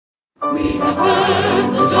We have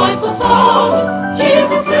heard the joyful song,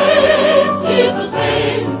 Jesus saves, Jesus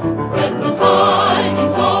saves. Spread the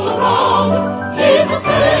tidings all around, Jesus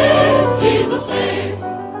saves, Jesus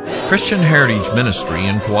saves. Christian Heritage Ministry,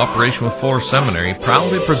 in cooperation with Fuller Seminary,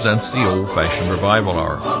 proudly presents the Old-Fashioned Revival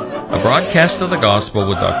Hour, a broadcast of the Gospel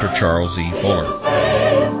with Dr. Charles E.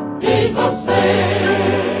 Fuller. Jesus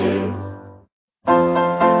saves.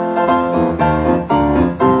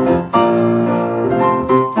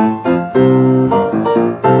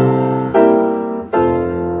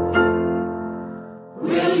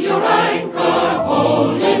 Will your anchor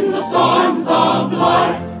hold in the storms of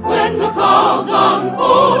life, when the clouds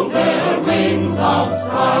unfold their wings of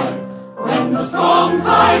strife? When the strong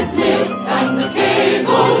tides lift and the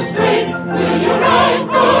cables strain, will your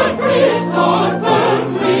anchor drift or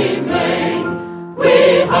firm remain? We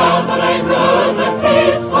have an anchor that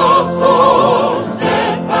keeps us so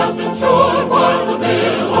steadfast and sure while the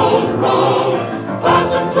billows roll,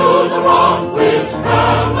 fastened to the rock which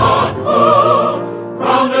cannot fall,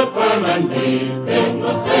 grounded firm and deep in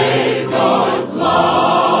the Savior's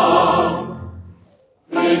love.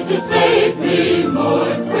 Is His safety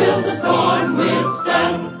moored? Will the storm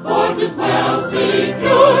withstand? For 'tis well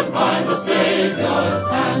secured by the Savior's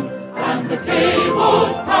hand, and the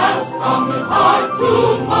cables passed from His heart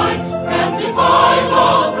to mine can defy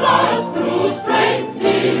the blast through strength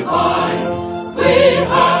divine. We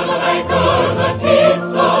have an anchor that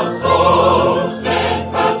keeps us so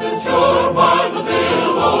steadfast and sure while the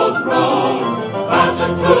billows roll,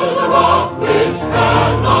 fastened to the rock which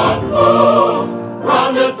cannot move,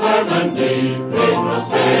 grounded firm and deep in the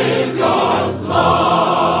Savior's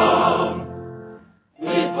love.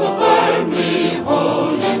 It will firmly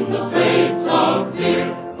hold in the straits of fear,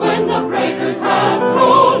 when the breakers have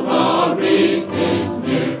rolled, the reef is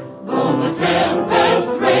near. Though the tempest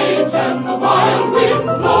rage and the wild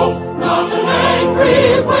winds blow, not an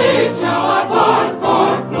angry wave shall our bark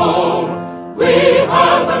o'erflow. We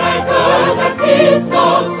have an anchor that keeps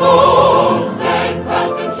us so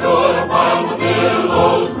steadfast and sure while the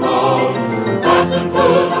billows roll, fastened to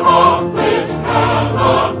the rock which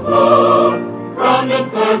cannot move, grounded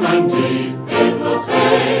firm and deep in the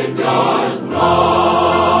Savior's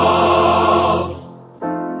love.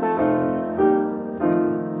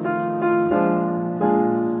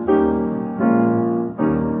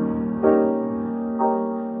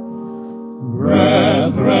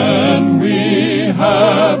 Brethren, we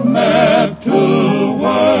have met to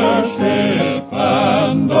worship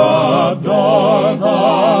and adore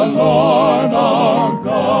the Lord our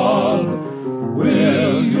God.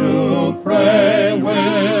 Will you pray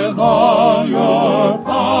with all your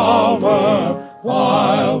power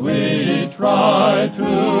while we try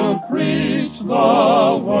to preach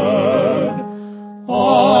the word?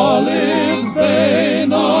 All is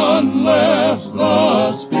vain unless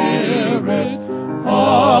the Spirit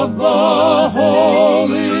of the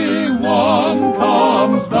Holy One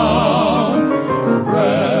comes down.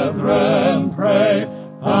 Brethren, pray,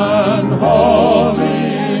 and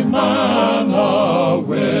holy manna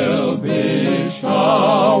will be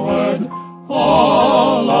showered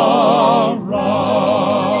all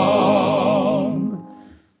around.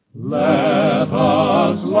 Let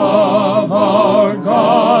us love our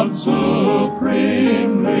God supremely.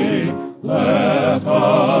 Let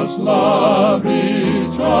us love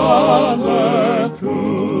each other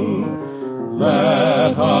too.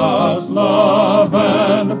 Let us love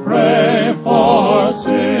and pray for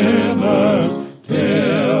sinners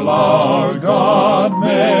till our God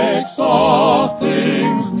makes all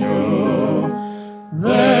things new.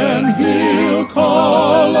 Then He'll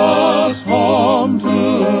call us home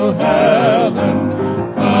to heaven.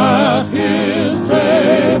 At His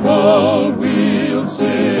table we'll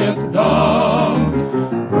sit down.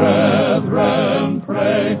 Brethren,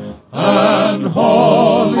 pray, and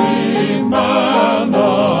holy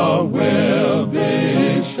manna will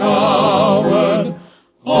be showered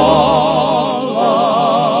all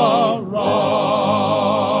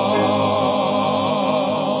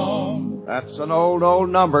around. That's an old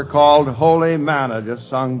number called Holy Manna, just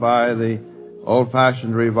sung by the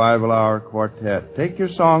Old-Fashioned Revival Hour Quartet. Take your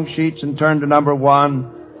song sheets and turn to number 1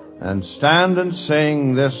 and stand and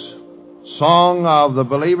sing this song of the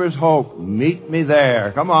believer's hope, Meet Me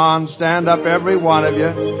There. Come on, stand up, every one of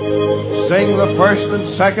you. Sing the first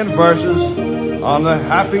and second verses on the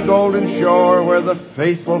happy golden shore where the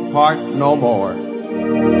faithful part no more.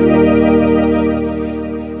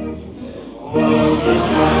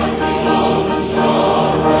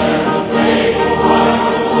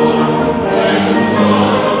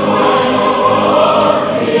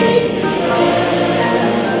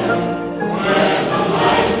 Where the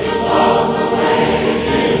light is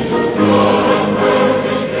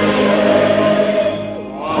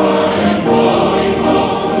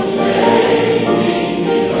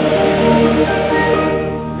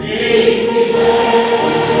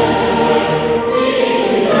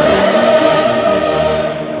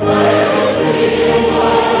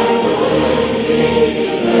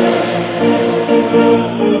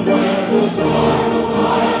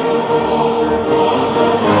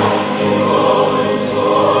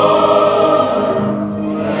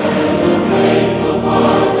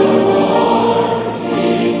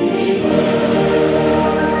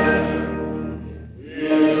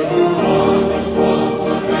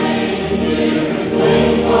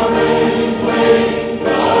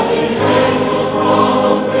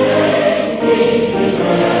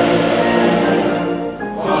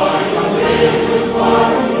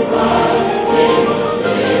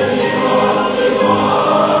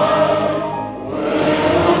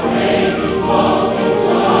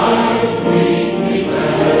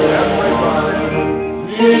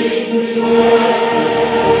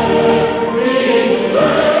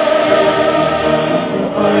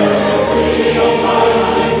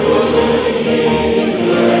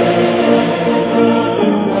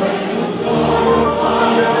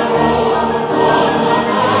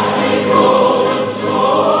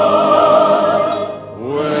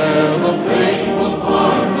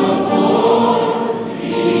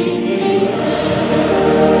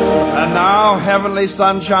heavenly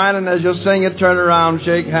sunshine, and as you sing it, turn around,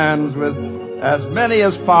 shake hands with as many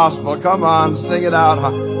as possible. Come on, sing it out.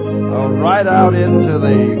 Right out into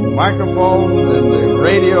the microphones and the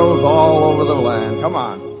radios all over the land. Come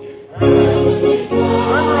on.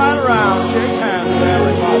 Turn right around. Shake hands with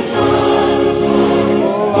everybody.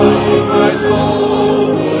 Oh, my soul.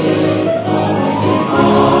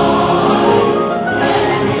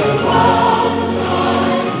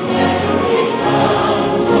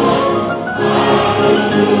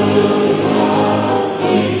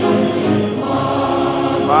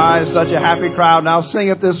 Such a happy crowd. Now sing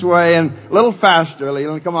it this way and a little faster,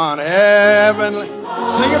 Leland. Come on. Heavenly.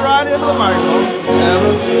 Sing it right into the microphone.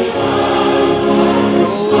 Heavenly.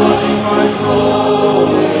 Oh, my soul.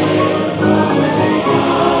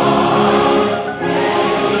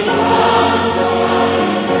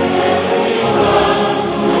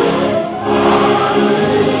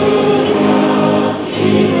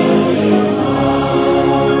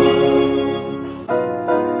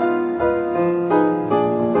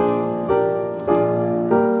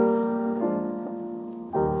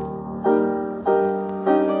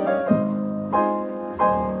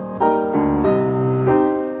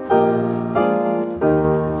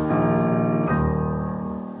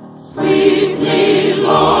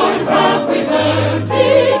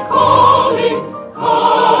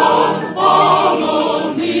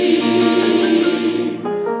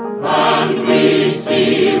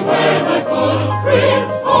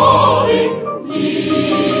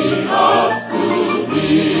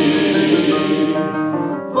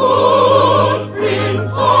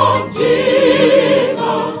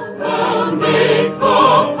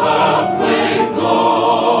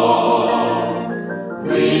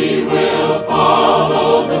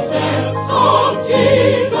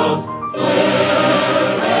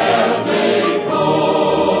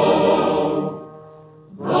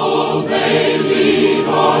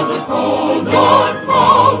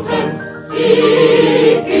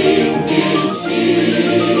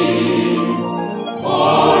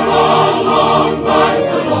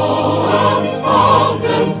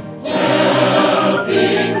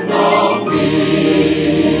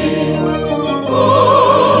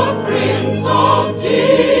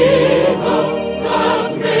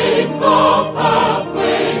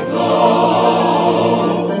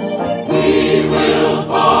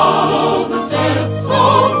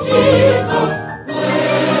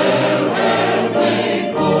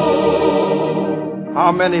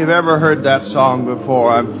 How many have ever heard that song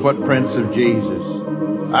before? I'm Footprints of Jesus.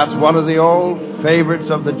 That's one of the old favorites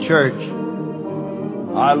of the church.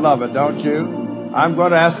 I love it, don't you? I'm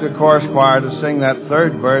going to ask the chorus choir to sing that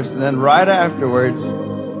third verse, and then right afterwards,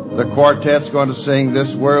 the quartet's going to sing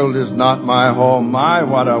This World Is Not My Home. My,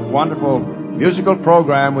 what a wonderful musical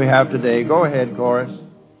program we have today. Go ahead, chorus.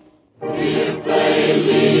 If they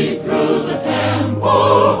lead through the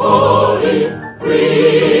temple holy,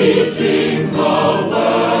 preaching the word,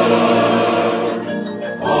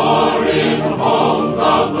 or in homes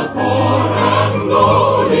of the poor and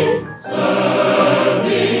lowly,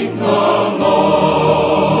 serving the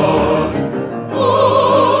Lord.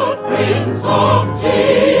 Footprints of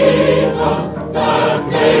Jesus that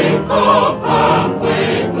make the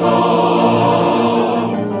pathway glow.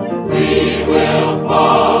 We will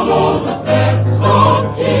follow the steps of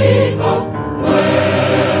Jesus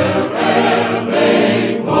wherever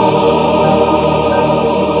they go.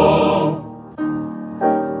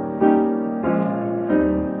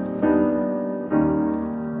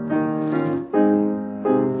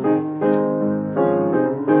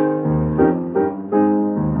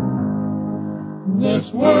 This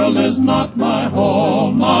world is not my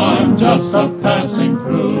home, I'm just a passing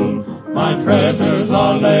through. My treasures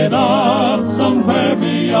are laid up somewhere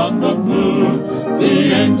beyond the blue.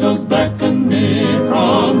 The angels beckon me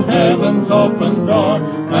from heaven's open door,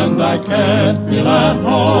 and I can't feel at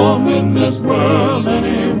home in this world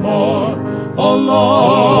anymore. Oh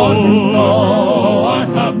Lord, you know I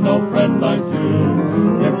have no friend like you.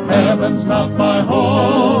 If heaven's not my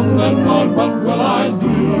home, then Lord, what will I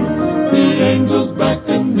do? The angels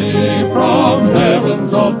beckon me from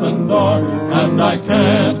heaven's open door, and I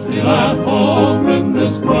can't feel at home in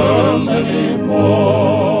this world anymore.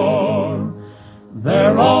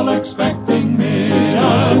 They're all expecting me,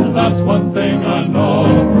 and that's one thing I know.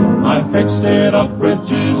 I fixed it up with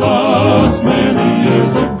Jesus many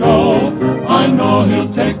years ago. I know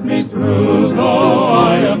He'll take me through, though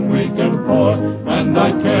I am weak and poor, and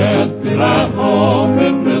I can't feel at home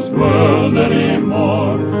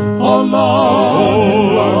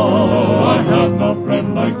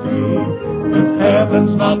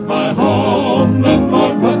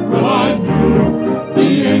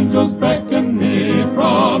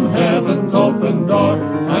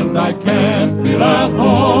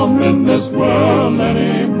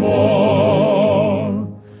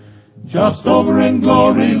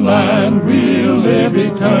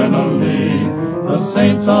live eternally. The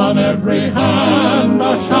saints on every hand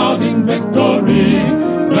are shouting victory.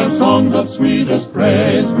 Their songs of sweetest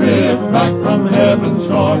praise drift back from heaven's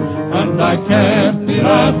shore. And I can't feel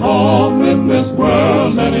at home in this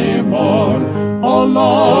world anymore. Oh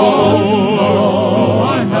Lord,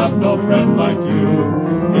 I have no friend like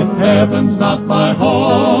you. If heaven's not my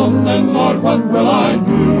home, then Lord, what will I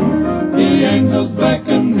do? The angels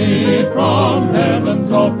beckon me from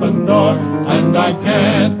heaven's open door, and I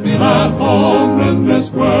can't feel at home in this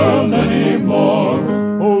world anymore.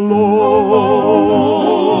 Oh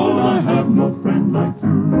Lord, I have no friend like you.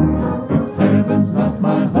 If heaven's not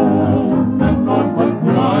my home, then Lord, what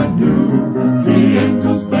will I do? The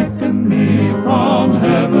angels beckon me from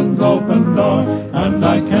heaven's open door, and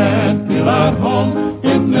I can't feel at home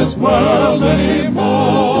in this world anymore.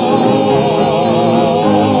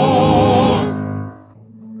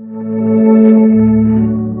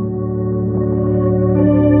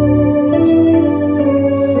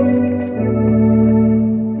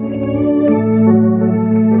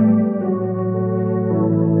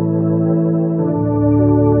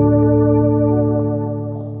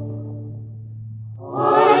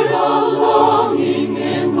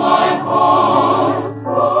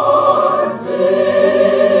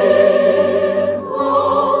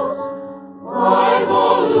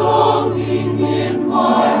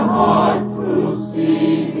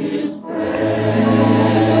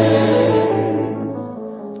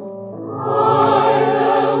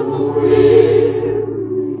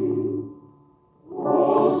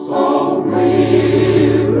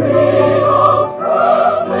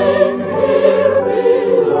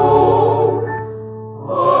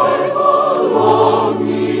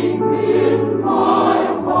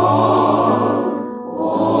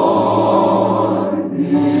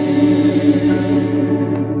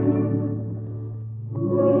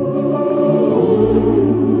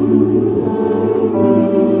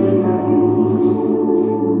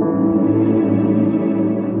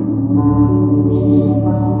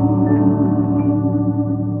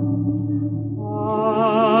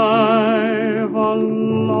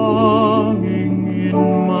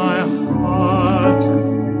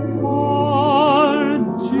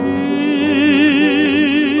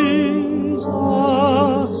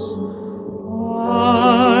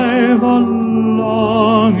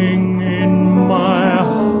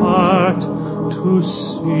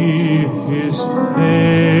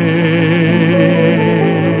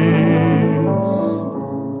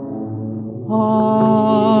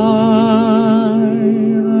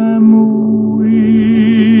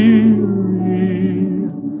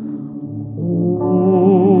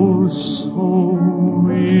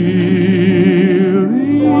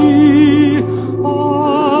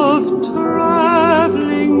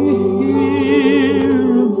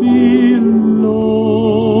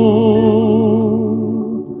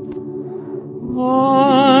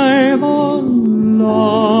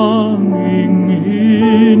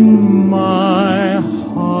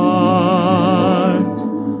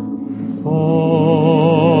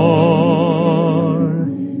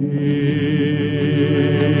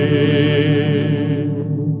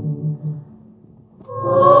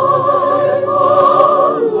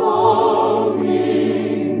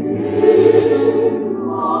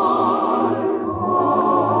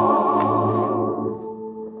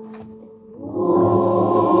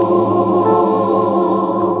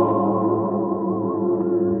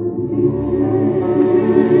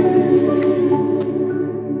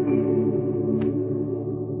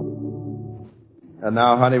 And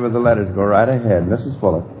now, honey, with the letters, go right ahead. Mrs.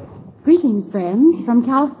 Fuller. Greetings, friends, from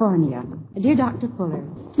California. Dear Dr. Fuller,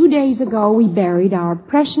 2 days ago we buried our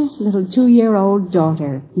precious little 2-year-old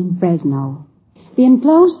daughter in Fresno. The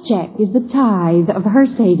enclosed check is the tithe of her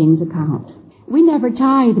savings account. We never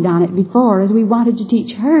tithed on it before, as we wanted to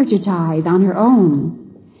teach her to tithe on her own.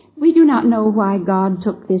 We do not know why God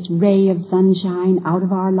took this ray of sunshine out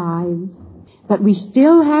of our lives, but we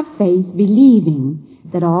still have faith, believing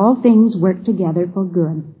that all things work together for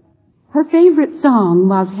good. Her favorite song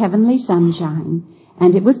was Heavenly Sunshine,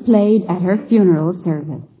 and it was played at her funeral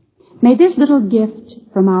service. May this little gift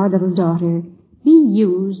from our little daughter be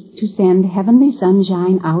used to send heavenly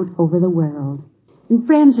sunshine out over the world. And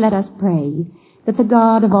friends, let us pray that the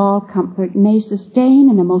God of all comfort may sustain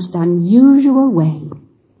in a most unusual way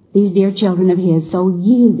these dear children of His, so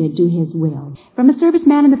yielded to His will. From a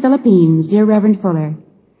serviceman in the Philippines, dear Reverend Fuller,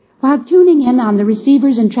 while tuning in on the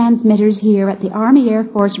receivers and transmitters here at the Army Air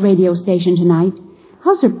Force radio station tonight,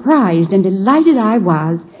 how surprised and delighted I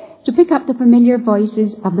was to pick up the familiar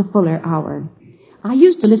voices of the Fuller Hour. I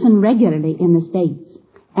used to listen regularly in the States,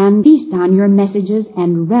 and feast on your messages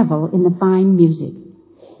and revel in the fine music.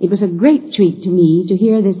 It was a great treat to me to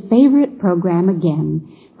hear this favorite program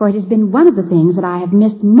again, for it has been one of the things that I have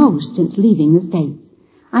missed most since leaving the States.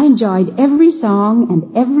 I enjoyed every song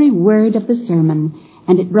and every word of the sermon,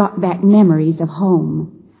 and it brought back memories of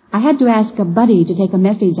home. I had to ask a buddy to take a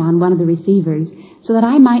message on one of the receivers so that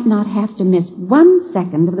I might not have to miss 1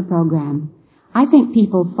 second of the program. I think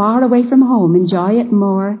people far away from home enjoy it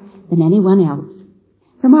more than anyone else.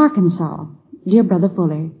 From Arkansas, dear Brother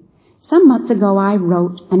Fuller, some months ago I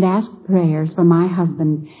wrote and asked prayers for my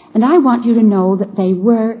husband, and I want you to know that they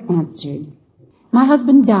were answered. My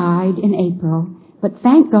husband died in April, but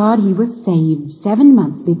thank God he was saved 7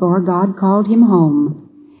 months before God called him home.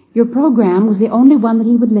 Your program was the only one that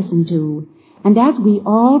he would listen to, and as we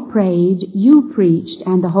all prayed, you preached,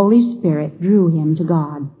 and the Holy Spirit drew him to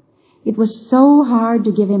God. It was so hard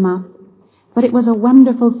to give him up, but it was a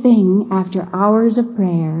wonderful thing after hours of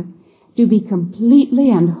prayer to be completely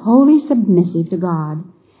and wholly submissive to God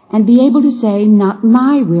and be able to say, not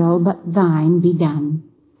my will, but thine be done.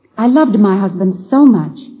 I loved my husband so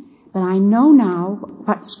much, but I know now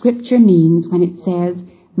what Scripture means when it says,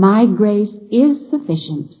 my grace is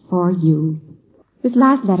sufficient for you. This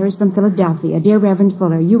last letter is from Philadelphia. Dear Reverend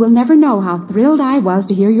Fuller, you will never know how thrilled I was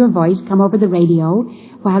to hear your voice come over the radio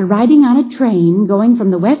while riding on a train going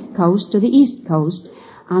from the West Coast to the East Coast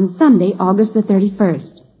on Sunday, August the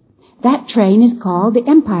 31st. That train is called the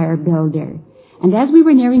Empire Builder, and as we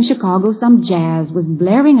were nearing Chicago, some jazz was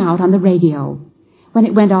blaring out on the radio. When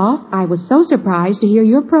it went off, I was so surprised to hear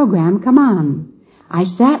your program come on. I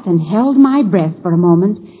sat and held my breath for a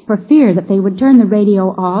moment for fear that they would turn the radio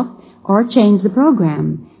off or change the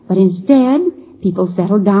program. But instead, people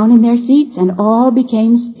settled down in their seats and all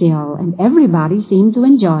became still, and everybody seemed to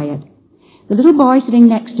enjoy it. The little boy sitting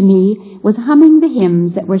next to me was humming the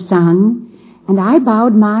hymns that were sung, and I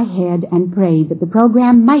bowed my head and prayed that the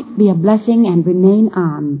program might be a blessing and remain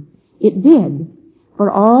on. It did, for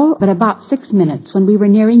all but about 6 minutes when we were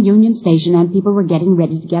nearing Union Station and people were getting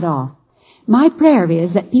ready to get off. My prayer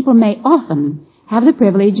is that people may often have the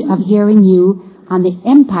privilege of hearing you on the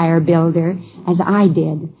Empire Builder as I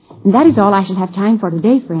did. And that is all I shall have time for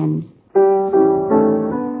today, friends.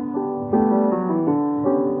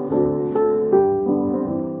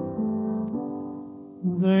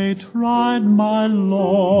 They tried my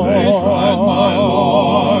Lord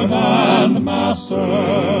and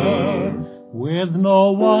Master, with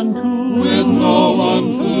no one to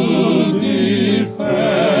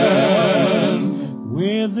defend.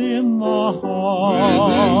 Within the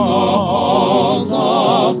halls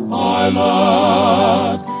of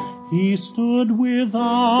Pilate, he stood without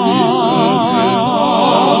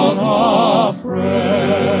a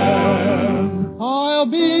friend. I'll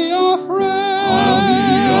be a friend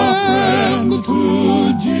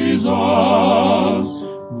to Jesus.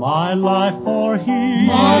 My life for him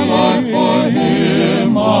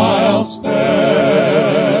I'll spend.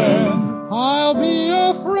 I'll be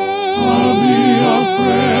a friend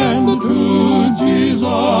to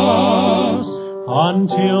Jesus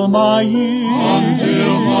until my years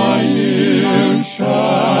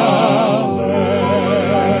shall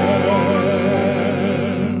end.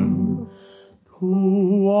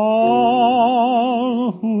 To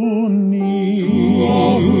all who need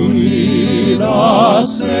a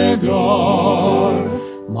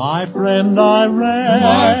Savior, my friend I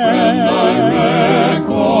recommend,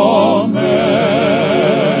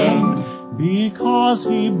 because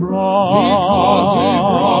he brought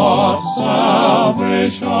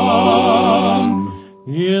salvation,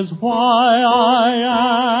 is why I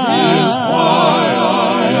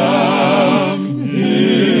am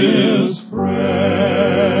his friend.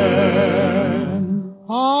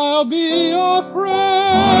 I'll be a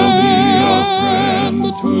friend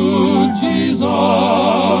to Jesus.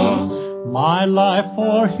 My life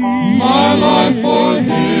for him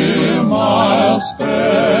I'll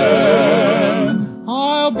spend.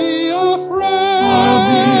 I'll be a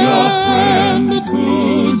friend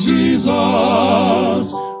to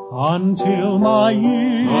Jesus until my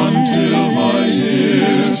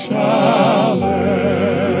years shall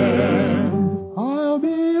end. I'll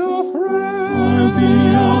be a friend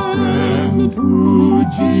to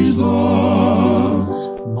Jesus.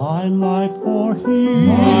 My life for him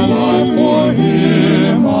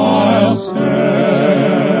I'll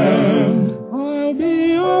spend. I'll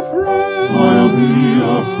be a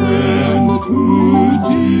friend to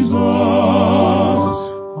Jesus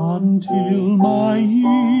until my years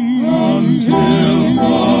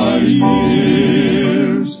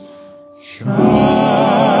shall end.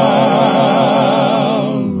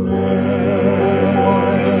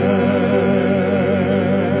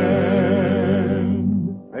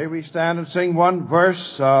 stand and sing one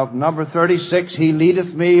verse of number 36, He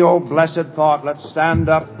leadeth me, O blessed thought. Let's stand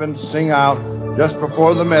up and sing out just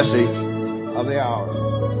before the message of the hour.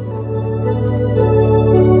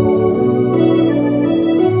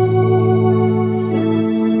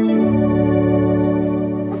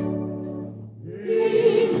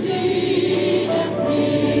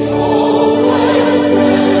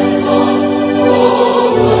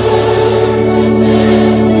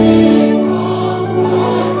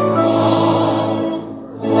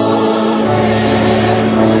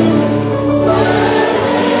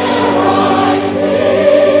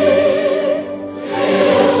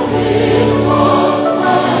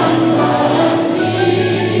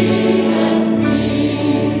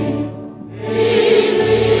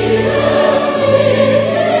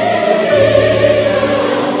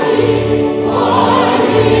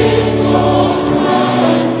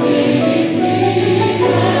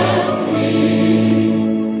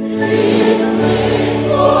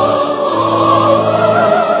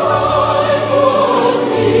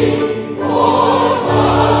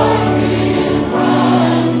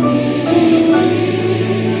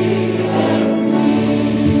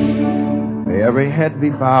 Be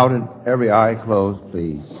bowed and every eye closed,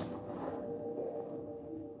 please.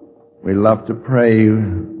 We love to pray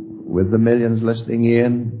with the millions listening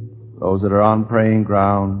in, those that are on praying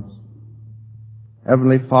grounds.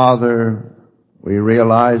 Heavenly Father, we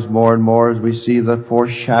realize more and more as we see the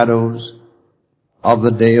foreshadows of the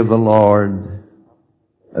day of the Lord,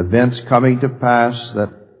 events coming to pass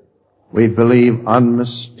that we believe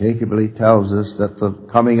unmistakably tells us that the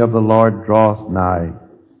coming of the Lord draweth nigh.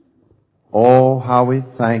 Oh, how we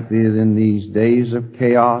thank Thee that in these days of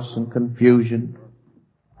chaos and confusion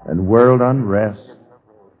and world unrest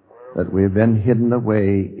that we have been hidden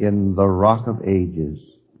away in the rock of ages,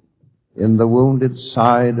 in the wounded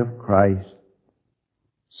side of Christ,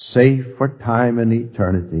 safe for time and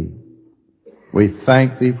eternity. We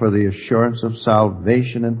thank Thee for the assurance of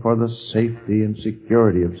salvation and for the safety and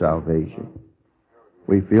security of salvation.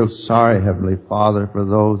 We feel sorry, Heavenly Father, for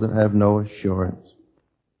those that have no assurance.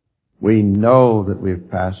 We know that we've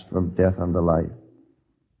passed from death unto life.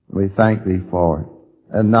 We thank Thee for it.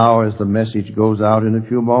 And now as the message goes out in a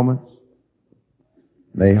few moments,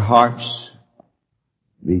 may hearts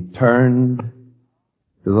be turned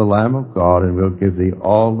to the Lamb of God, and we'll give Thee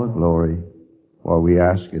all the glory, for we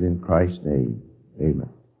ask it in Christ's name. Amen.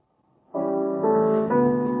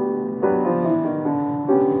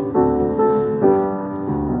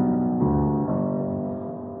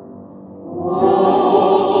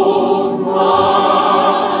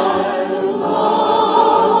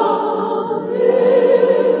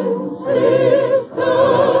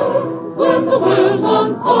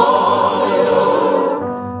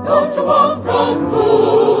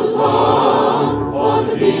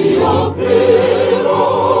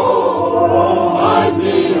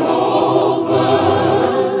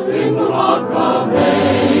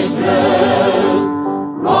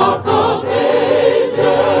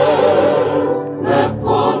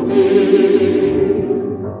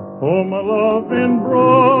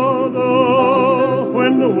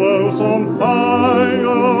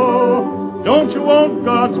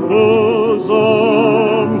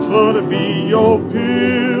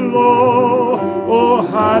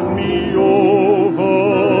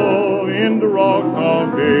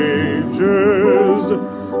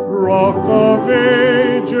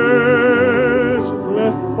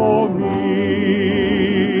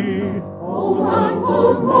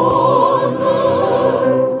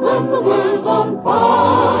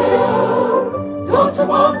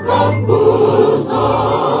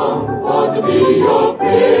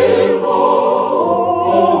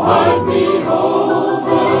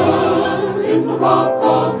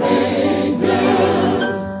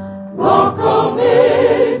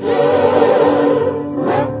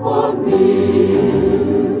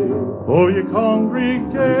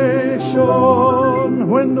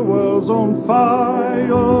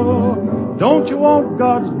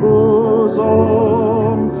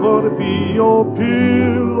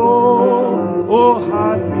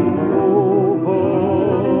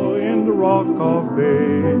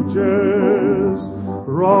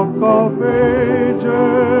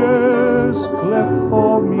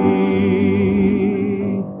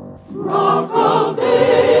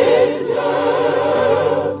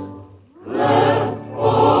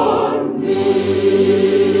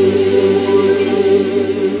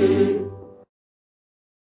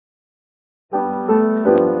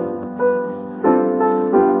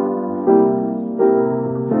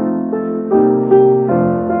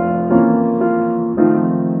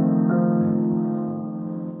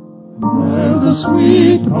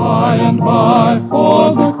 Sweet by by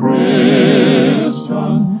for the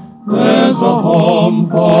Christian. There's a home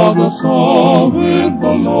for the soul with the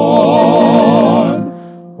Lord,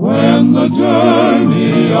 when the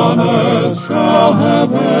journey on earth shall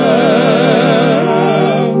have ended.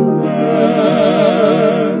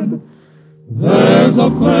 There's a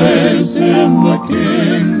place in the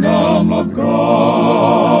kingdom of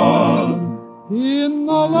God, in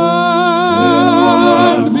the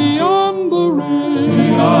land beyond the river,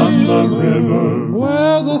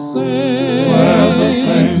 where the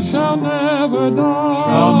saints shall never die,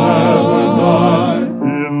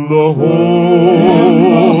 in the holy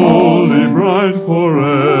bride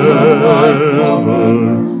forever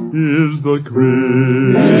is the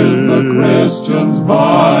Christians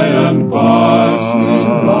by and by, sweet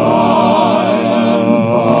by and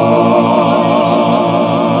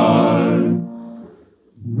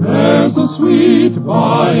by. There's a sweet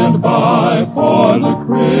by and by for the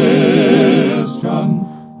Christian.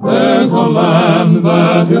 There's a land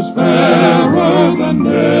that is fairer than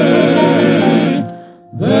day.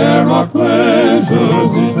 There are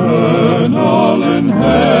pleasures eternal in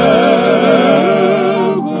heaven,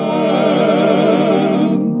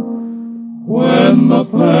 when the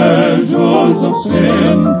pleasures of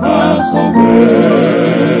sin pass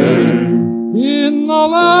away. In the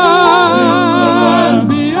land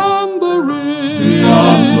beyond the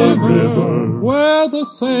river, where the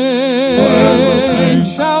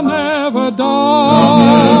saints shall never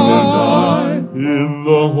die, in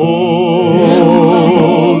the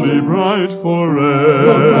holy bride forever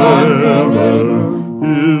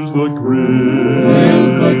is the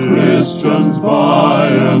Christians by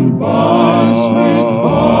and by, sweet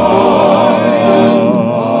by and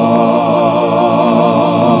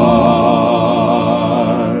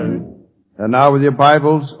by. And now with your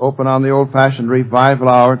Bibles, open on the old-fashioned revival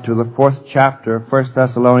hour to the 4th chapter of 1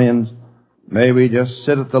 Thessalonians. May we just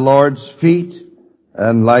sit at the Lord's feet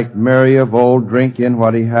and like Mary of old drink in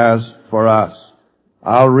what He has for us.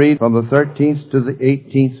 I'll read from the 13th to the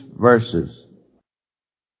 18th verses.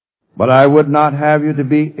 But I would not have you to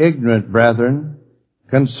be ignorant, brethren,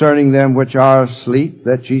 concerning them which are asleep,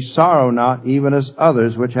 that ye sorrow not, even as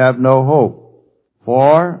others which have no hope.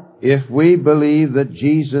 For if we believe that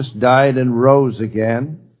Jesus died and rose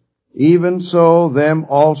again, even so them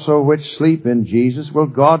also which sleep in Jesus will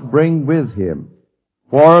God bring with Him.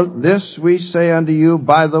 For this we say unto you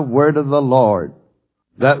by the word of the Lord,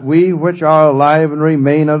 that we which are alive and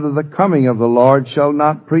remain unto the coming of the Lord shall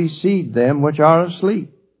not precede them which are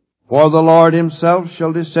asleep. For the Lord Himself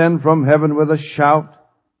shall descend from heaven with a shout,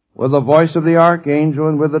 with the voice of the archangel,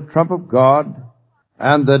 and with the trump of God,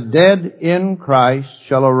 and the dead in Christ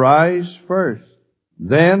shall arise first.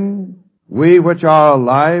 Then we which are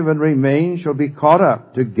alive and remain shall be caught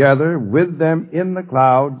up together with them in the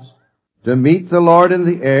clouds to meet the Lord in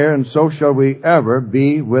the air, and so shall we ever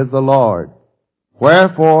be with the Lord.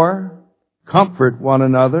 Wherefore, comfort one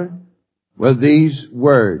another with these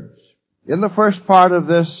words. In the first part of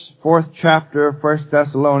this 4th chapter of 1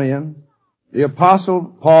 Thessalonians, the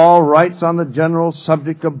Apostle Paul writes on the general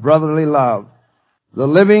subject of brotherly love, the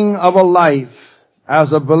living of a life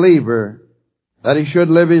as a believer, that he should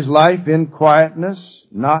live his life in quietness,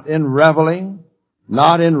 not in reveling,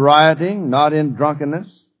 not in rioting, not in drunkenness,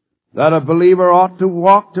 that a believer ought to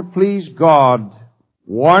walk to please God,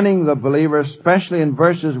 warning the believer, especially in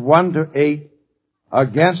verses 1 to 8,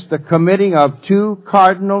 against the committing of 2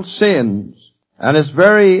 cardinal sins. And it's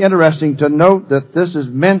very interesting to note that this is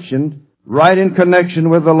mentioned right in connection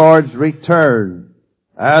with the Lord's return.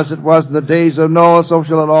 As it was in the days of Noah, so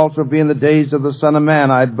shall it also be in the days of the Son of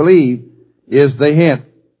Man, I believe, is the hint.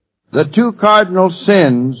 The 2 cardinal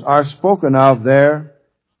sins are spoken of there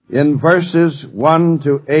in verses 1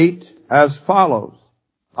 to 8 as follows.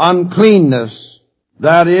 Uncleanness,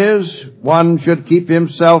 that is, one should keep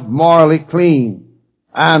himself morally clean.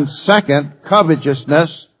 And second,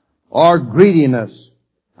 covetousness or greediness.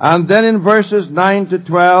 And then in verses 9 to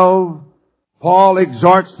 12, Paul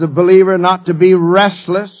exhorts the believer not to be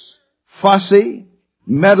restless, fussy,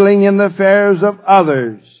 meddling in the affairs of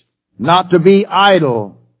others, not to be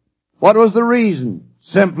idle. What was the reason?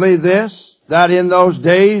 Simply this, that in those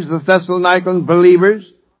days the Thessalonican believers,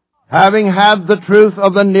 having had the truth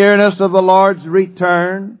of the nearness of the Lord's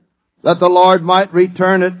return, that the Lord might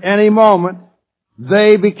return at any moment,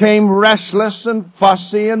 they became restless and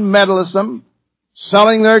fussy and meddlesome,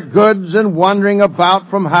 selling their goods and wandering about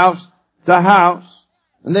from house to house.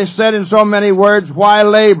 And they said in so many words, why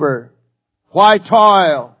labor? Why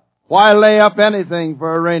toil? Why lay up anything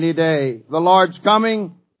for a rainy day? The Lord's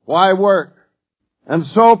coming, why work? And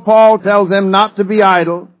so Paul tells them not to be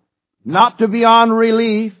idle, not to be on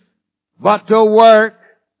relief, but to work,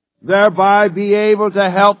 thereby be able to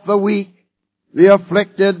help the weak, the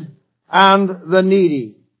afflicted, and the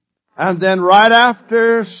needy. And then right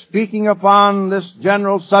after speaking upon this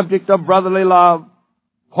general subject of brotherly love,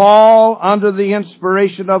 Paul, under the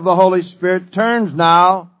inspiration of the Holy Spirit, turns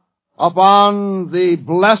now upon the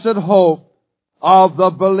blessed hope of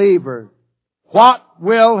the believer. What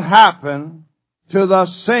will happen to the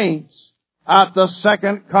saints at the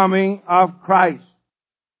second coming of Christ?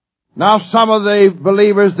 Now, some of the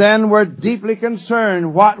believers then were deeply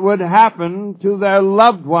concerned what would happen to their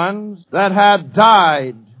loved ones that had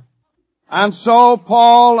died. And so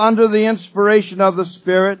Paul, under the inspiration of the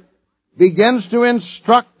Spirit, begins to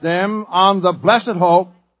instruct them on the blessed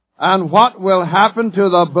hope and what will happen to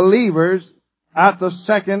the believers at the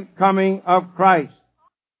second coming of Christ.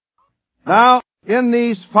 Now, in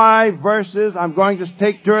these 5 verses, I'm going to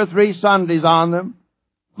take 2 or 3 Sundays on them.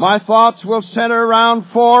 My thoughts will center around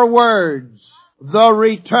 4 words. The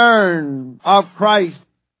return of Christ.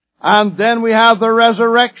 And then we have the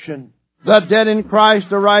resurrection. The dead in Christ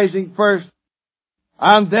arising first.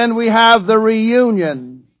 And then we have the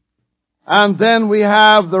reunion. And then we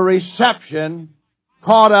have the reception,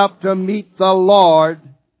 caught up to meet the Lord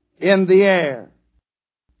in the air.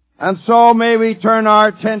 And so may we turn our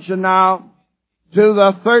attention now to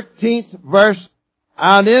the 13th verse.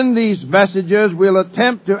 And in these messages we'll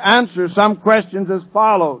attempt to answer some questions as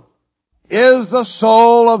follows. Is the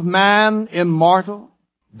soul of man immortal?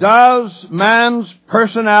 Does man's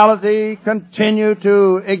personality continue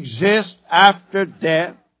to exist after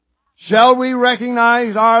death? Shall we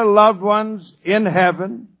recognize our loved ones in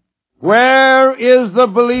heaven? Where is the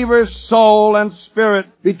believer's soul and spirit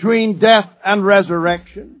between death and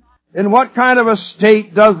resurrection? In what kind of a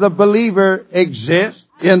state does the believer exist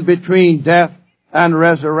in between death and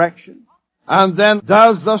resurrection? And then,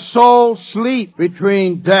 does the soul sleep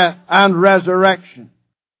between death and resurrection?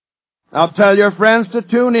 Now tell your friends to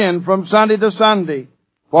tune in from Sunday to Sunday,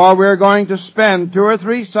 for we're going to spend 2 or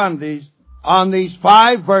 3 Sundays on these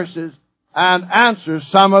 5 verses and answer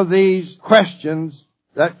some of these questions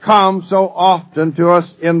that come so often to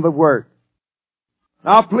us in the Word.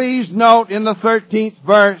 Now please note in the 13th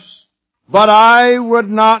verse, but I would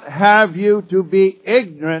not have you to be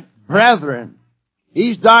ignorant, brethren.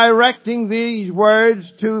 He's directing these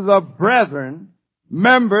words to the brethren,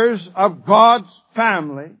 members of God's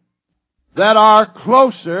family, that are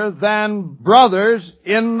closer than brothers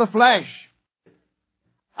in the flesh.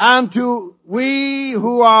 And to we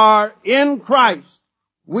who are in Christ,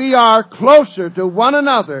 we are closer to one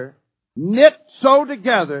another, knit so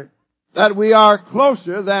together that we are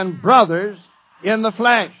closer than brothers in the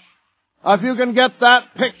flesh. If you can get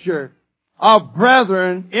that picture of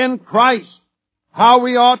brethren in Christ, how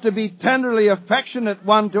we ought to be tenderly affectionate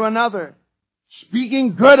one to another,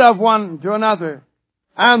 speaking good of one to another,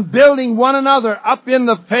 and building one another up in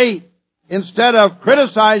the faith instead of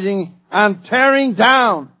criticizing and tearing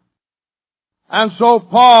down. And so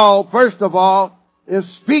Paul, first of all, is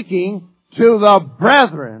speaking to the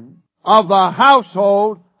brethren of the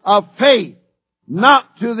household of faith,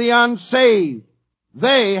 not to the unsaved.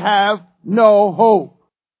 They have no hope.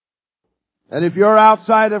 And if you're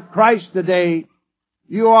outside of Christ today,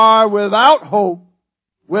 you are without hope,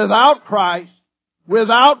 without Christ,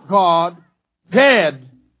 without God, dead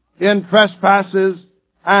in trespasses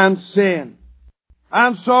and sin.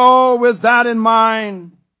 And so, with that in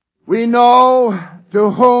mind, we know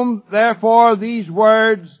to whom, therefore, these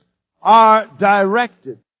words are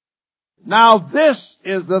directed. Now, this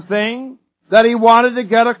is the thing that he wanted to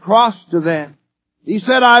get across to them. He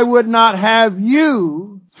said, I would not have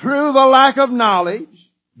you, through the lack of knowledge,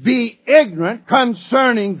 be ignorant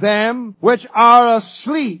concerning them which are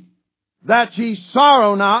asleep, that ye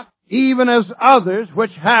sorrow not, even as others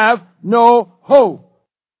which have no hope.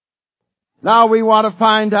 Now we want to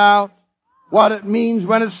find out what it means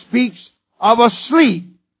when it speaks of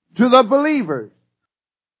asleep to the believers.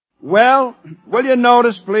 Well, will you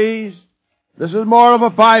notice, please, this is more of a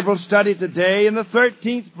Bible study today. In the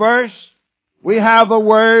 13th verse, we have the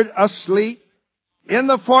word asleep. In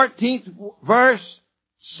the 14th verse,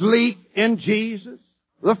 sleep in Jesus.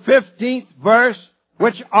 The 15th verse,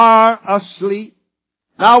 which are asleep.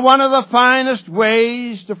 Now, one of the finest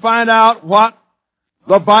ways to find out what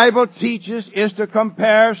the Bible teaches is to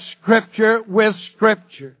compare Scripture with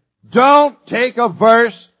Scripture. Don't take a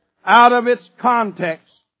verse out of its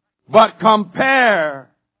context, but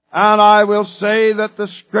compare. And I will say that the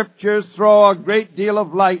Scriptures throw a great deal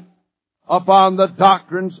of light upon the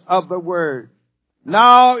doctrines of the Word.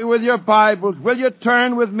 Now, with your Bibles, will you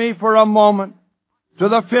turn with me for a moment to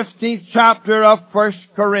the 15th chapter of 1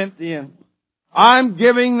 Corinthians. I'm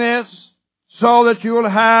giving this so that you will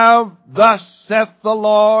have, thus saith the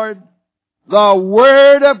Lord, the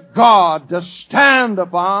Word of God to stand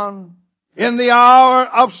upon in the hour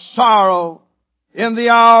of sorrow, in the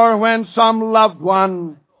hour when some loved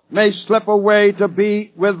one may slip away to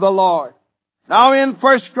be with the Lord. Now in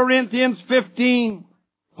 1 Corinthians 15,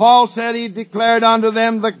 Paul said he declared unto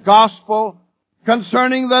them the gospel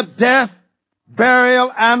concerning the death,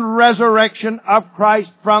 burial, and resurrection of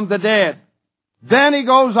Christ from the dead. Then he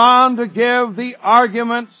goes on to give the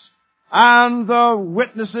arguments and the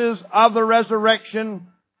witnesses of the resurrection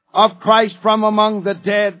of Christ from among the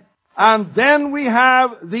dead. And then we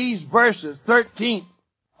have these verses, 13th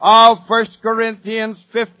of 1 Corinthians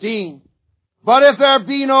 15. But if there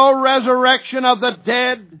be no resurrection of the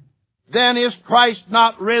dead, then is Christ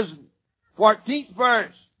not risen. 14th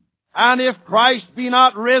verse. And if Christ be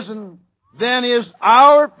not risen, then is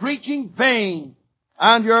our preaching vain,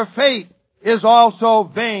 and your faith is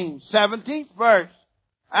also vain. 17th verse.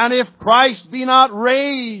 And if Christ be not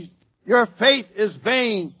raised, your faith is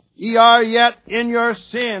vain. Ye are yet in your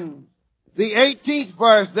sin. The 18th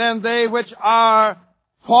verse. Then they which are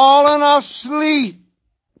fallen asleep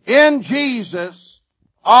in Jesus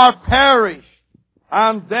are perished.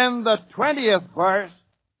 And then the 20th verse.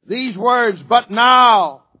 These words, but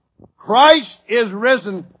now Christ is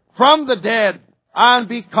risen from the dead and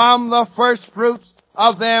become the first fruits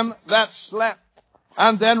of them that slept.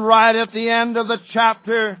 And then right at the end of the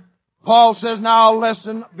chapter, Paul says, now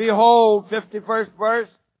listen, behold, 51st verse,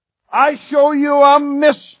 I show you a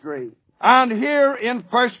mystery. And here in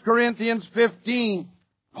 1 Corinthians 15,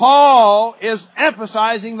 Paul is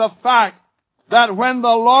emphasizing the fact that when the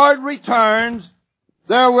Lord returns,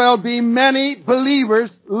 there will be many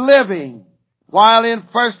believers living. While in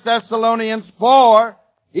 1 Thessalonians 4,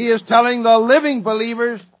 he is telling the living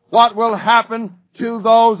believers what will happen to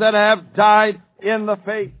those that have died in the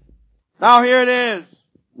faith. Now here it is.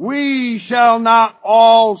 We shall not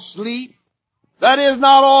all sleep. That is,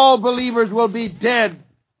 not all believers will be dead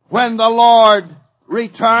when the Lord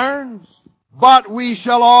returns. But we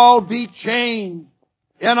shall all be changed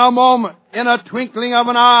in a moment, in a twinkling of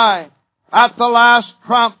an eye, at the last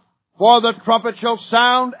trump. For the trumpet shall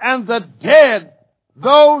sound, and the dead,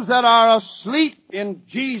 those that are asleep in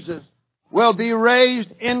Jesus, will be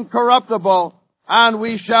raised incorruptible, and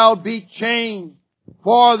we shall be changed.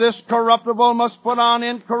 For this corruptible must put on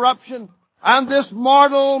incorruption, and this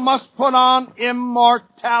mortal must put on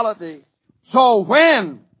immortality. So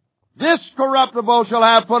when this corruptible shall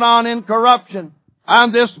have put on incorruption,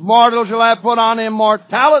 and this mortal shall have put on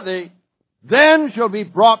immortality, then shall be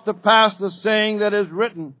brought to pass the saying that is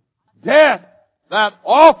written, death, that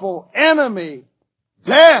awful enemy,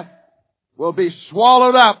 death, will be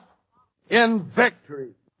swallowed up in victory.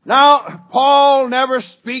 Now, Paul never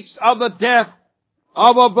speaks of the death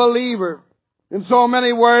of a believer in so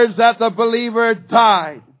many words that the believer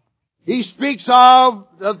died. He speaks of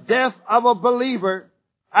the death of a believer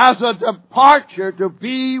as a departure to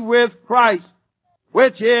be with Christ,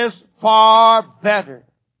 which is far better.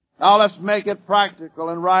 Now let's make it practical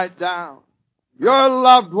and write down. Your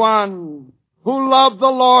loved one who loved the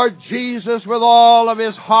Lord Jesus with all of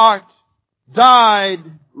his heart died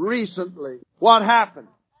recently. What happened?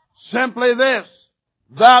 Simply this,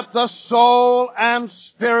 that the soul and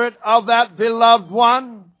spirit of that beloved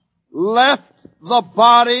one left the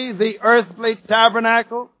body, the earthly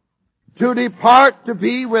tabernacle, to depart to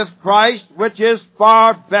be with Christ, which is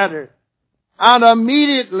far better. And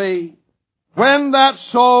immediately, when that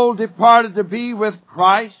soul departed to be with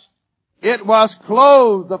Christ, it was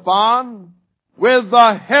clothed upon with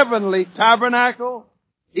the heavenly tabernacle,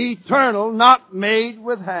 eternal, not made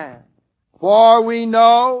with hands. For we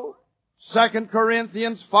know, 2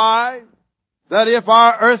 Corinthians 5, that if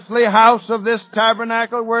our earthly house of this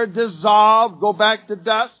tabernacle were dissolved, go back to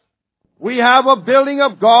dust, we have a building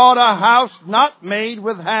of God, a house not made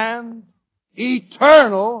with hands,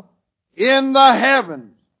 eternal in the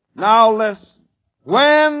heavens. Now listen.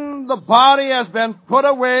 When the body has been put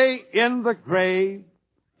away in the grave,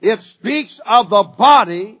 it speaks of the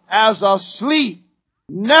body as asleep,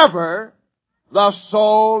 never the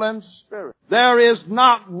soul and spirit. There is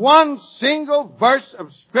not one single verse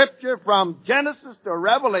of Scripture from Genesis to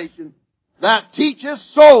Revelation that teaches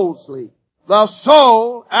soul sleep. The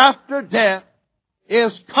soul, after death,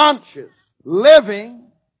 is conscious, living,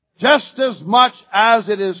 just as much as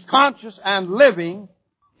it is conscious and living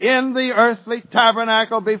in the earthly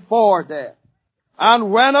tabernacle before death.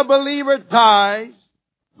 And when a believer dies,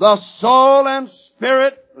 the soul and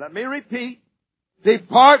spirit, let me repeat,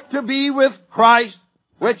 depart to be with Christ,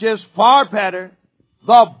 which is far better.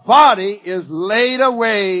 The body is laid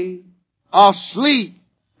away, asleep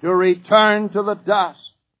to return to the dust,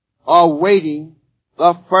 awaiting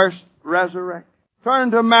the first resurrection.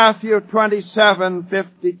 Turn to Matthew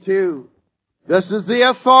 27:52. This is the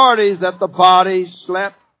authorities that the body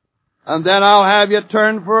slept. And then I'll have you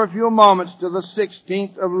turn for a few moments to the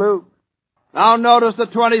 16th of Luke. Now notice the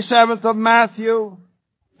 27th of Matthew,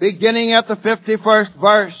 beginning at the 51st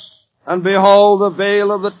verse. And behold, the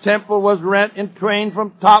veil of the temple was rent in twain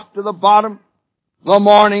from top to the bottom, the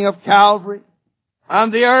morning of Calvary.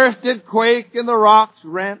 And the earth did quake, and the rocks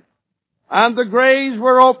rent, and the graves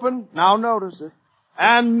were opened. Now notice it.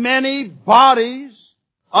 And many bodies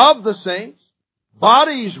of the saints,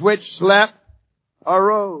 bodies which slept,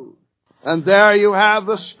 arose. And there you have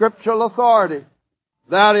the scriptural authority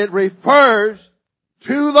that it refers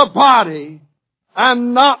to the body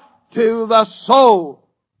and not to the soul.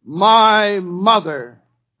 My mother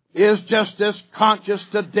is just as conscious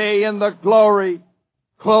today in the glory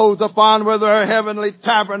clothed upon with her heavenly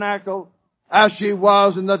tabernacle as she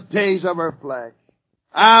was in the days of her flesh.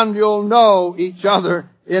 And you'll know each other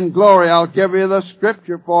in glory. I'll give you the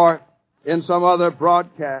scripture for it in some other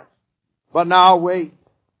broadcast. But now wait.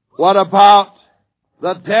 What about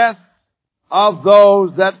the death of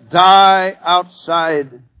those that die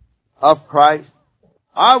outside of Christ?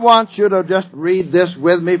 I want you to just read this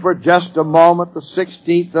with me for just a moment, the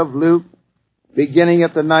 16th of Luke, beginning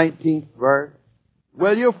at the 19th verse.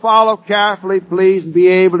 Will you follow carefully, please, and be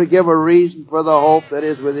able to give a reason for the hope that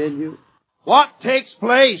is within you? What takes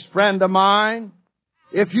place, friend of mine,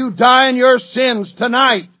 if you die in your sins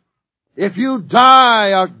tonight? If you die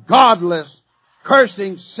a godless,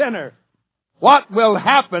 cursing sinner, what will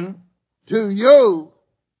happen to you,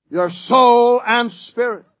 your soul and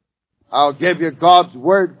spirit? I'll give you God's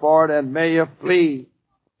word for it, and may you flee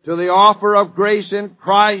to the offer of grace in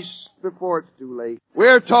Christ before it's too late.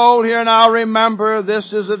 We're told here now, remember,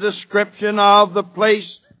 this is a description of the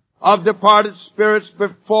place of departed spirits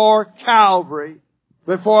before Calvary,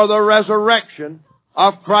 before the resurrection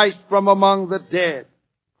of Christ from among the dead,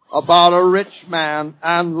 about a rich man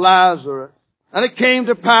and Lazarus. And it came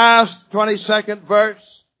to pass, 22nd verse,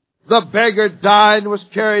 the beggar died and was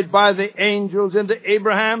carried by the angels into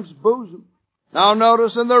Abraham's bosom. Now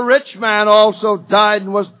notice, and the rich man also died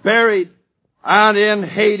and was buried. And in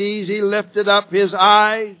Hades he lifted up his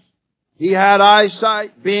eyes. He had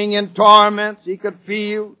eyesight. Being in torments, he could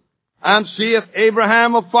feel and seeth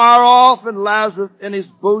Abraham afar off and Lazarus in his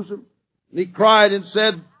bosom. And he cried and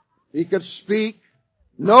said, he could speak,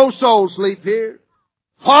 no soul sleep here.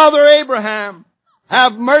 Father Abraham,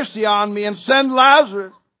 have mercy on me and send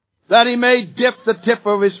Lazarus, that he may dip the tip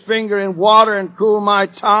of his finger in water and cool my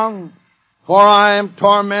tongue, for I am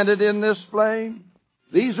tormented in this flame.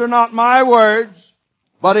 These are not my words,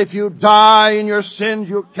 but if you die in your sins,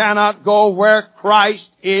 you cannot go where Christ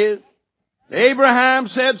is. Abraham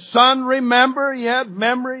said, Son, remember, he had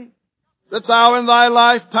memory, that thou in thy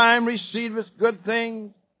lifetime receivest good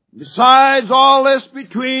things. Besides all this,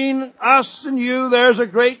 between us and you, there's a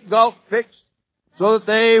great gulf fixed, so that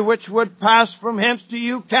they which would pass from hence to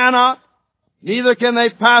you cannot, neither can they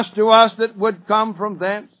pass to us that would come from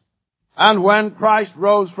thence. And when Christ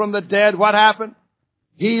rose from the dead, what happened?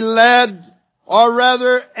 He led, or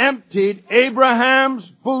rather emptied, Abraham's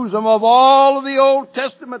bosom of all of the Old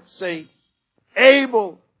Testament saints.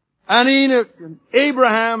 Abel and Enoch and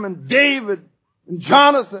Abraham and David and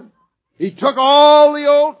Jonathan. He took all the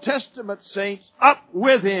Old Testament saints up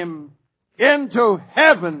with him into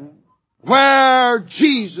heaven, where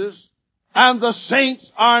Jesus and the saints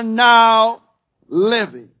are now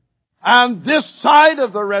living. And this side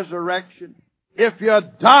of the resurrection, if you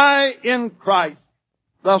die in Christ,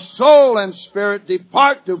 the soul and spirit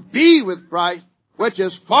depart to be with Christ, which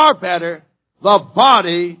is far better. The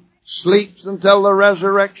body sleeps until the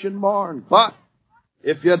resurrection morn. But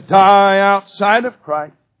if you die outside of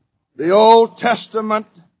Christ, the Old Testament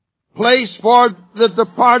place for the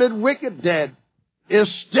departed wicked dead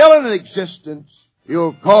is still in existence.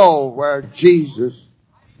 You'll go where Jesus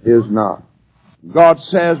is not. God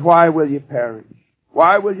says, why will you perish?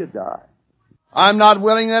 Why will you die? I'm not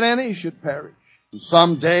willing that any should perish. And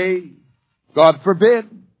someday, God forbid,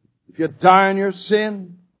 if you die in your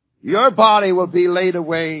sin, your body will be laid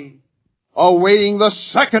away, awaiting the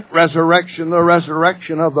second resurrection, the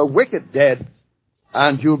resurrection of the wicked dead,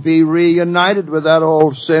 and you'll be reunited with that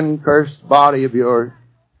old sin-cursed body of yours.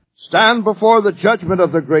 Stand before the judgment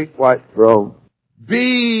of the great white throne.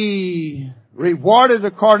 Be rewarded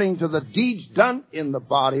according to the deeds done in the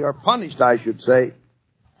body, or punished, I should say,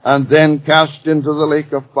 and then cast into the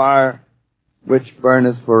lake of fire, which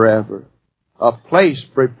burneth forever. A place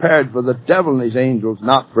prepared for the devil and his angels,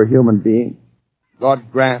 not for human beings.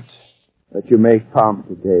 God grant that you may come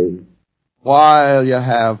today. While you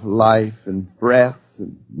have life and breath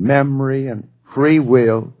and memory and free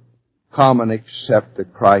will, come and accept the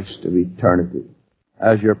Christ of eternity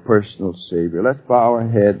as your personal Savior. Let's bow our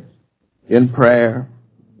heads in prayer.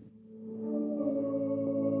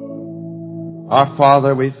 Our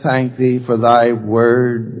Father, we thank Thee for Thy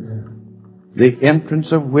Word, the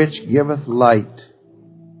entrance of which giveth light.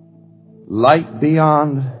 Light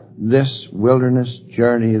beyond this wilderness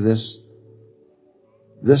journey, this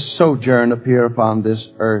sojourn up here upon this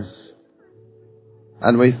earth.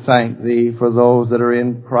 And we thank Thee for those that are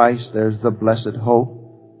in Christ. There's the blessed hope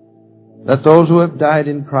that those who have died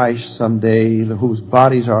in Christ someday, whose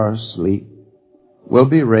bodies are asleep, will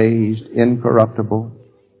be raised incorruptible.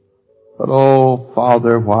 But, oh,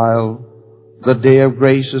 Father, while the day of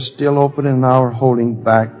grace is still open and now we're holding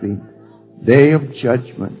back the day of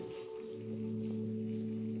judgment,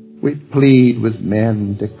 we plead with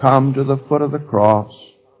men to come to the foot of the cross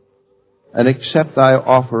and accept Thy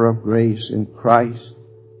offer of grace in Christ.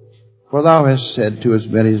 For Thou hast said to as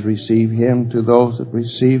many as receive Him, to those that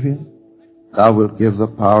receive Him, Thou wilt give the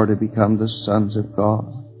power to become the sons of God.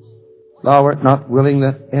 Thou art not willing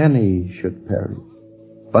that any should perish,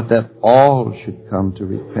 but that all should come to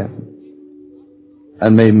repentance.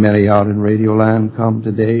 And may many out in Radio Land come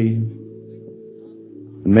today,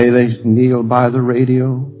 and may they kneel by the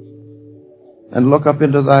radio and look up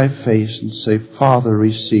into Thy face and say, Father,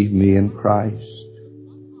 receive me in Christ.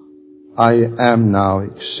 I am now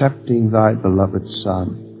accepting Thy beloved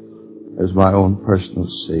Son as my own personal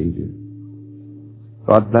Savior.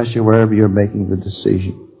 God bless you wherever you're making the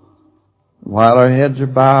decision. While our heads are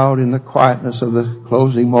bowed in the quietness of the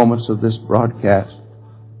closing moments of this broadcast,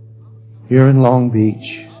 here in Long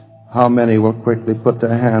Beach, how many will quickly put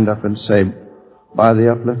their hand up and say, by the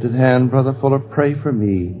uplifted hand, Brother Fuller, pray for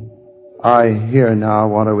me. I here now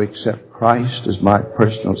want to accept Christ as my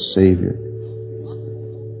personal Savior.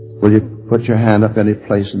 Will you put your hand up any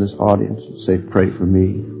place in this audience and say, pray for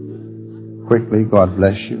me? Quickly, God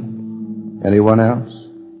bless you. Anyone else?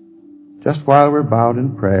 Just while we're bowed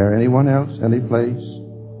in prayer, anyone else? Any place?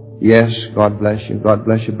 Yes, God bless you. God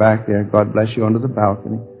bless you back there. God bless you under the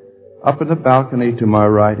balcony. Up in the balcony to my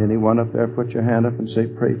right, anyone up there, put your hand up and say,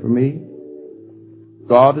 pray for me.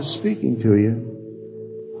 God is speaking to you.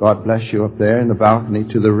 God bless you up there in the balcony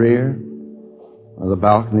to the rear. Or the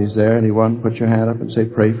balconies there, anyone, put your hand up and say,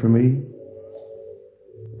 pray for me.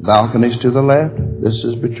 Balconies to the left. This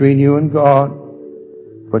is between you and God.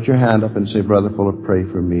 Put your hand up and say, Brother Fuller, pray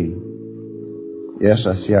for me. Yes,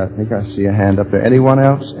 I think I see a hand up there. Anyone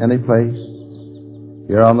else? Any place?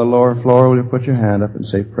 Here on the lower floor, will you put your hand up and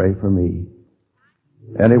say, pray for me?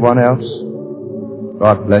 Anyone else?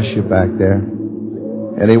 God bless you back there.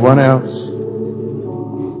 Anyone else?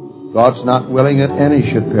 God's not willing that any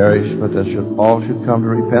should perish, but that all should come to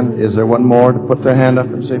repent. Is there one more to put their hand up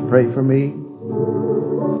and say, pray for me?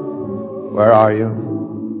 Where are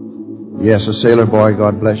you? Yes, a sailor boy,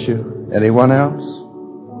 God bless you. Anyone else?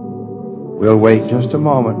 We'll wait just a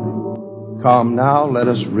moment. Come now, let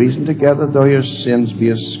us reason together. Though your sins be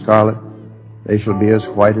as scarlet, they shall be as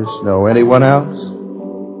white as snow. Anyone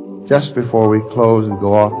else? Just before we close and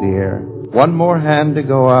go off the air, one more hand to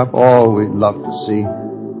go up. Oh, we'd love to see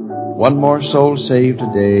one more soul saved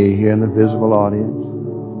today here in the visible audience.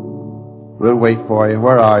 We'll wait for you.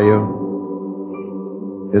 Where are you?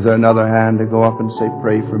 Is there another hand to go up and say,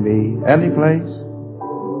 pray for me? Any place?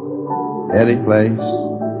 Any place?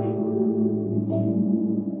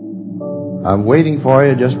 I'm waiting for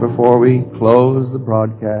you just before we close the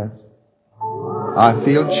broadcast. I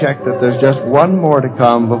feel checked that there's just one more to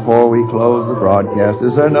come before we close the broadcast.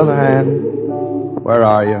 Is there another hand? Where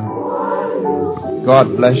are you?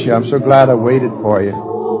 God bless you. I'm so glad I waited for you.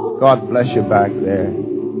 God bless you back there.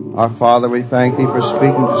 Our Father, we thank Thee for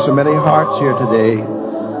speaking to so many hearts here today.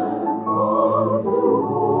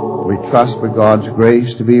 We trust for God's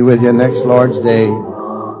grace to be with you next Lord's Day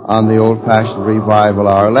on the old-fashioned revival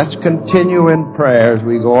hour. Let's continue in prayer as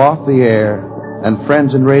we go off the air. And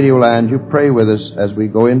friends in Radio Land, you pray with us as we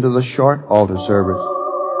go into the short altar service.